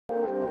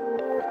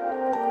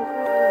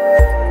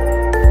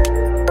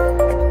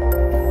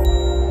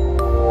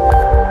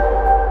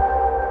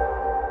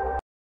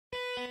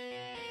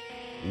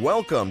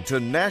Welcome to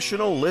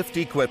National Lift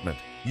Equipment,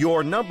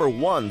 your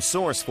 #1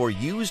 source for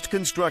used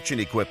construction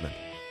equipment.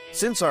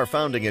 Since our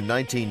founding in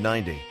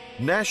 1990,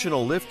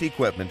 National Lift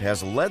Equipment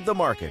has led the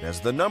market as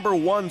the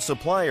 #1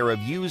 supplier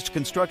of used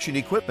construction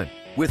equipment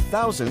with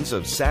thousands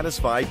of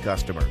satisfied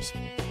customers.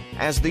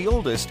 As the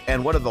oldest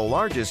and one of the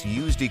largest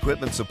used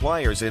equipment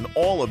suppliers in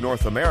all of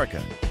North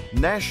America,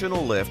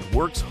 National Lift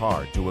works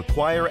hard to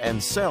acquire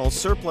and sell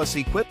surplus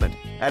equipment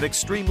at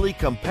extremely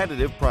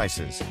competitive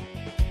prices.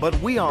 But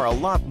we are a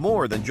lot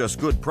more than just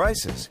good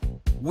prices.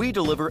 We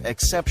deliver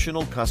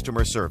exceptional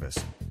customer service,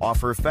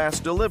 offer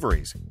fast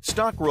deliveries,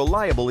 stock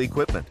reliable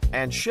equipment,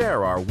 and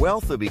share our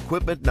wealth of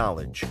equipment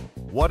knowledge.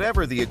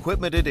 Whatever the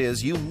equipment it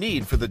is you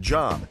need for the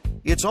job,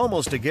 it's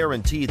almost a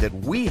guarantee that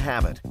we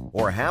have it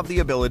or have the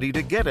ability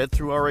to get it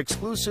through our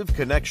exclusive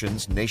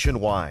connections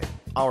nationwide.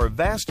 Our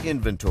vast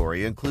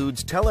inventory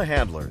includes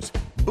telehandlers,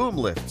 boom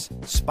lifts,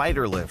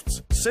 spider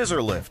lifts,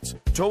 scissor lifts,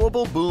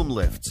 towable boom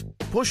lifts,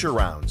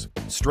 push-arounds,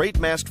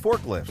 straight-mast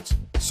forklifts,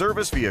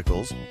 service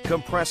vehicles,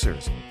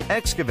 compressors,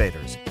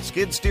 excavators,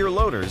 skid steer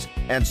loaders,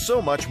 and so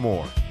much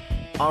more.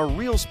 Our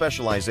real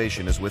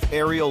specialization is with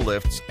aerial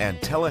lifts and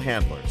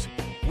telehandlers.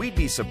 We'd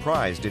be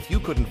surprised if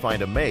you couldn't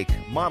find a make,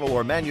 model,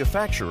 or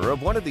manufacturer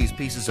of one of these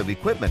pieces of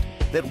equipment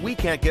that we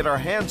can't get our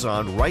hands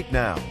on right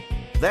now.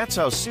 That's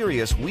how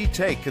serious we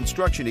take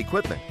construction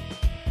equipment.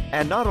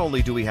 And not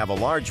only do we have a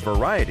large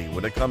variety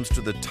when it comes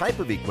to the type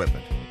of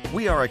equipment,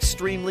 we are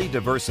extremely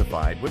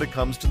diversified when it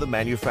comes to the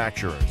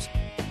manufacturers.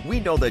 We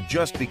know that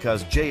just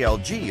because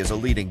JLG is a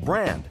leading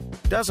brand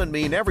doesn't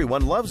mean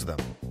everyone loves them.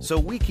 So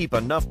we keep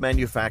enough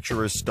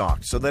manufacturers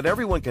stocked so that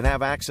everyone can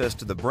have access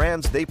to the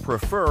brands they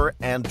prefer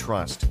and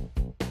trust.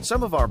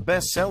 Some of our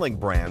best-selling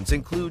brands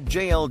include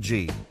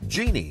JLG,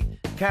 Genie,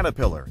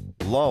 Caterpillar,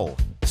 Lull,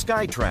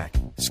 Skytrack,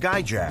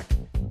 Skyjack,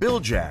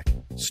 Billjack,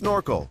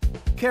 Snorkel,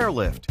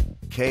 Carelift,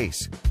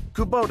 Case,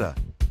 Kubota,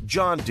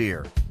 John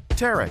Deere,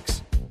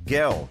 Terex,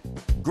 Gell,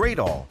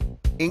 Greatall,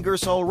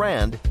 Ingersoll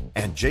Rand,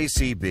 and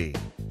JCB.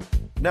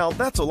 Now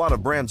that's a lot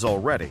of brands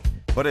already,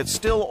 but it's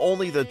still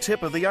only the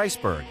tip of the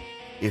iceberg.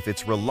 If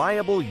it's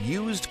reliable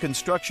used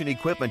construction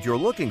equipment you're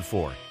looking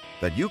for,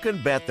 then you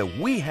can bet that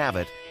we have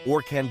it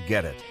or can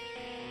get it.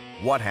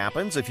 What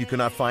happens if you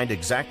cannot find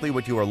exactly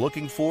what you are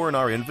looking for in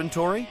our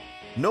inventory?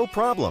 No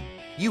problem.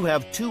 You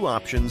have two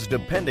options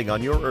depending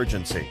on your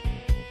urgency.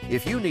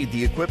 If you need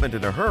the equipment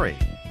in a hurry,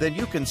 then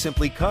you can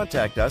simply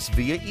contact us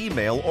via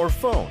email or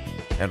phone,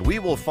 and we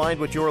will find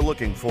what you are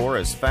looking for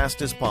as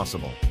fast as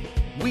possible.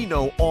 We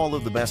know all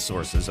of the best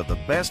sources of the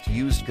best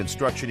used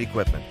construction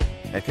equipment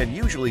and can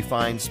usually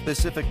find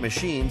specific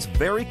machines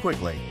very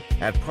quickly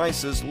at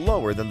prices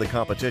lower than the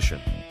competition.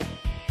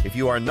 If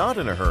you are not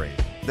in a hurry,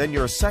 then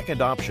your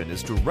second option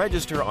is to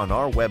register on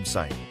our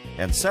website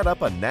and set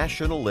up a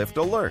National Lift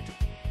alert.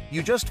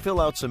 You just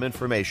fill out some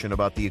information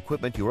about the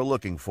equipment you are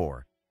looking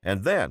for,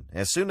 and then,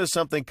 as soon as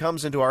something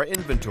comes into our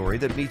inventory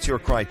that meets your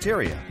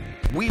criteria,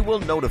 we will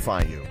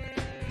notify you.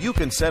 You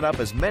can set up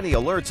as many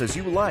alerts as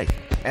you like,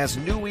 as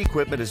new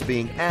equipment is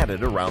being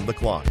added around the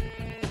clock.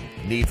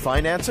 Need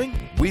financing?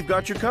 We've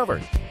got you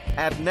covered.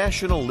 At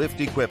National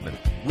Lift Equipment,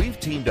 we've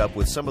teamed up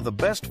with some of the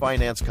best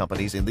finance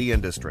companies in the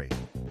industry.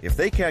 If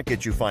they can't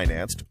get you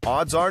financed,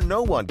 odds are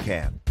no one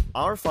can.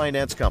 Our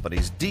finance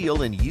companies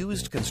deal in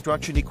used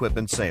construction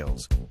equipment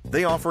sales.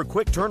 They offer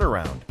quick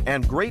turnaround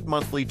and great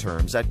monthly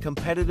terms at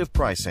competitive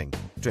pricing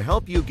to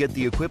help you get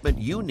the equipment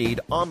you need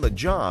on the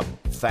job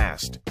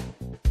fast.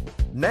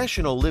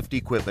 National Lift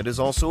Equipment is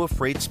also a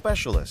freight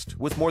specialist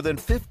with more than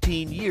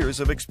 15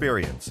 years of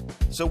experience.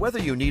 So whether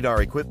you need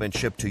our equipment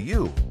shipped to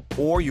you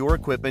or your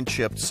equipment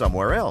shipped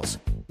somewhere else,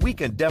 we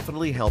can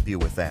definitely help you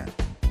with that.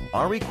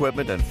 Our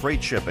equipment and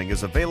freight shipping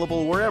is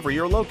available wherever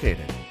you're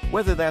located,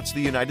 whether that's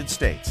the United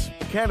States,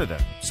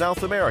 Canada,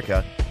 South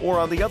America, or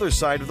on the other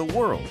side of the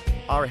world.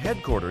 Our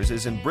headquarters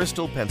is in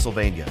Bristol,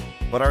 Pennsylvania,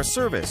 but our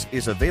service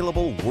is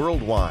available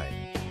worldwide.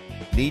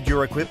 Need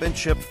your equipment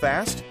shipped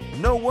fast?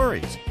 No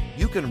worries.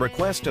 You can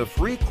request a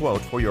free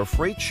quote for your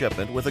freight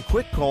shipment with a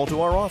quick call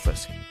to our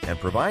office and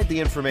provide the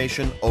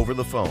information over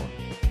the phone.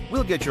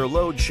 We'll get your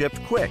load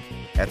shipped quick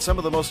at some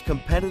of the most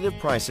competitive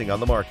pricing on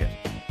the market.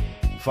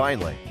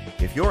 Finally,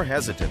 if you're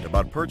hesitant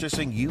about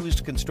purchasing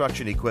used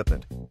construction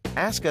equipment,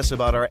 ask us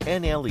about our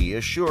NLE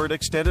Assured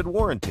Extended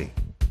Warranty.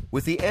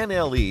 With the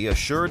NLE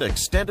Assured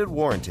Extended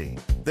Warranty,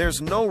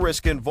 there's no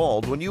risk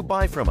involved when you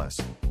buy from us.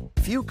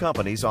 Few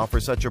companies offer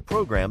such a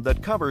program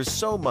that covers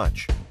so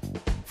much.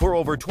 For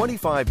over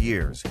 25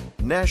 years,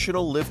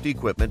 National Lift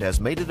Equipment has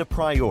made it a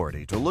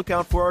priority to look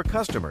out for our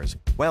customers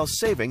while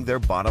saving their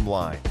bottom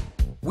line.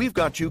 We've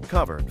got you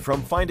covered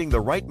from finding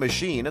the right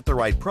machine at the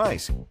right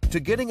price to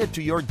getting it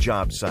to your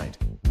job site,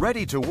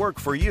 ready to work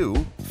for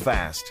you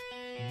fast.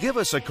 Give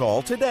us a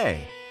call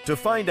today to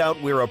find out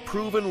we're a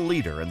proven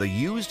leader in the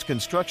used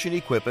construction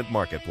equipment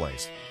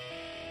marketplace.